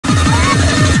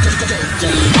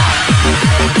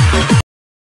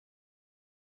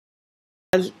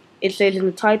As it says in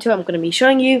the title, I'm going to be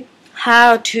showing you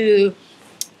how to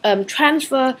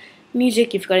transfer music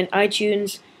if you've got an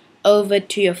iTunes over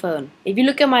to your phone. If you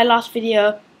look at my last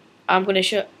video,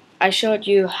 I showed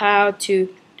you how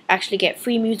to actually get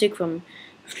free music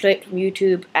straight from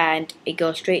YouTube, and it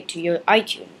goes straight to your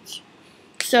iTunes.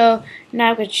 So now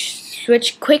I'm going to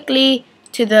switch quickly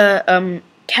to the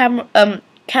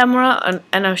camera,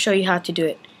 and I'll show you how to do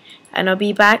it. And I'll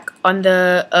be back on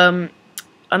the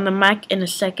Mac in a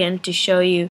second to show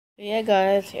you. Yeah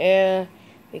guys, here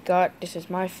this is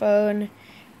my phone,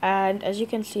 and as you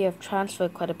can see, I've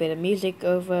transferred quite a bit of music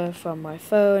over from my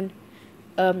phone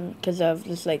because I've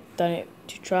just done it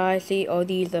to try. See, all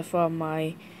these are from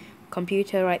my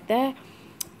computer right there.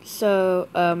 So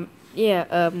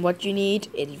what you need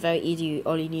is very easy.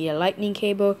 All you need a lightning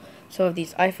cable, some of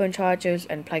these iPhone chargers,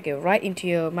 and plug it right into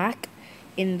your Mac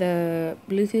in the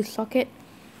Bluetooth socket.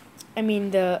 I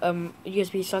mean the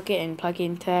USB socket, and plug it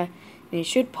in there, and it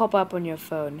should pop up on your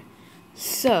phone.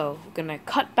 So we're gonna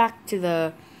cut back to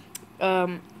the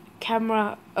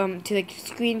camera, to the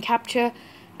screen capture,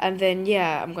 and then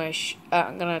I'm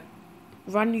gonna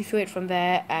run you through it from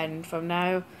there. And from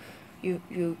now,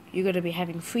 you're gonna be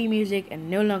having free music and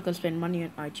no longer spend money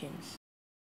on iTunes.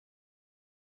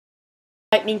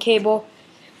 Lightning cable.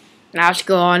 Now let's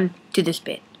go on to this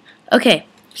bit. Okay,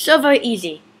 so very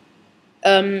easy.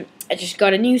 I just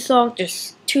got a new song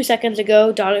just 2 seconds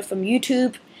ago, downloaded from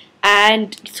YouTube,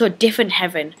 and it's a different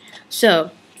heaven.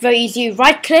 So very easy.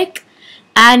 Right click,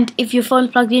 and if your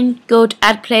phone's plugged in, go to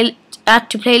add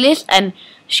to playlist, and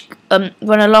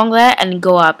run along there and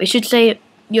go up. It should say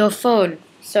your phone,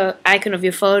 so icon of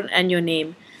your phone and your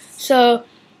name. So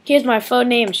here's my phone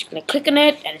name. I'm just gonna click on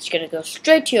it, and it's gonna go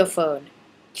straight to your phone.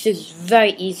 This is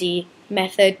very easy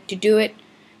method to do it,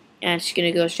 and it's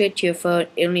gonna go straight to your phone.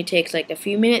 It only takes like a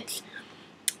few minutes,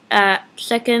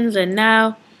 seconds, and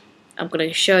now I'm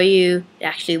gonna show you it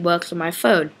actually works on my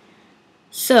phone.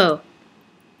 So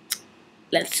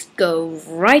let's go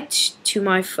right to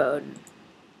my phone.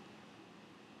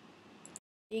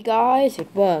 Hey guys,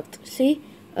 it worked. See,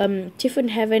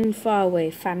 different heaven, far away,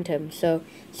 phantom. So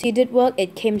see, it did work.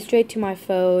 It came straight to my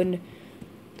phone.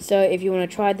 So if you want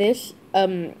to try this,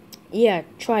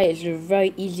 try it. It's a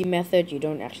very easy method. You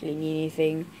don't actually need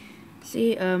anything.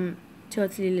 See,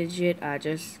 totally legit. I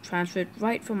just transferred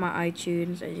right from my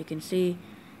iTunes, as you can see,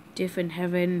 different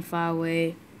heaven, far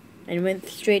away, and went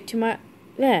straight to my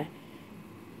there.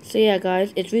 So yeah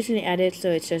guys, it's recently added, so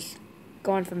it's just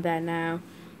gone from there now.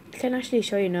 I can actually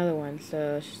show you another one.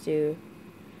 So let's just do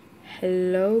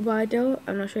Hello Bido.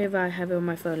 I'm not sure if I have it on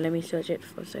my phone. Let me search it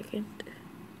for a second.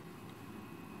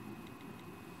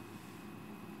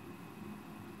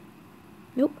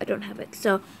 Nope, I don't have it.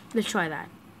 So let's try that.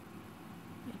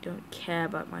 I don't care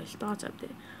about my startup there.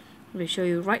 I'm going to show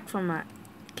you right from my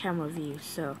camera view.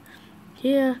 So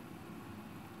here,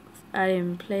 add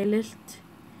in playlist,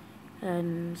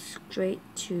 and straight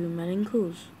to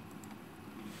Melanchools.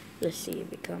 Let's see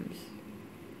if it comes.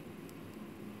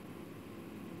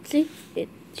 See, it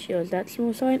shows that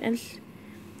small sign, and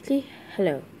see,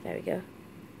 hello. There we go.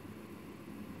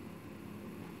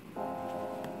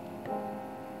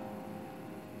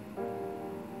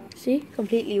 See,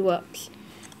 completely works.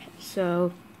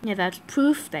 So yeah, that's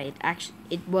proof that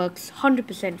it works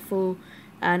 100% full,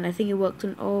 and I think it works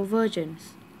on all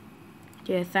versions.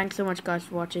 Yeah, thanks so much guys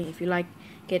for watching. If you like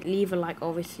it, leave a like,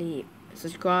 obviously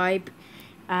subscribe,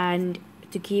 and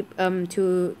to keep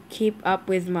up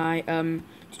with my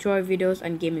tutorial videos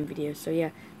and gaming videos. So yeah,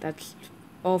 that's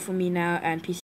all for me now, and peace.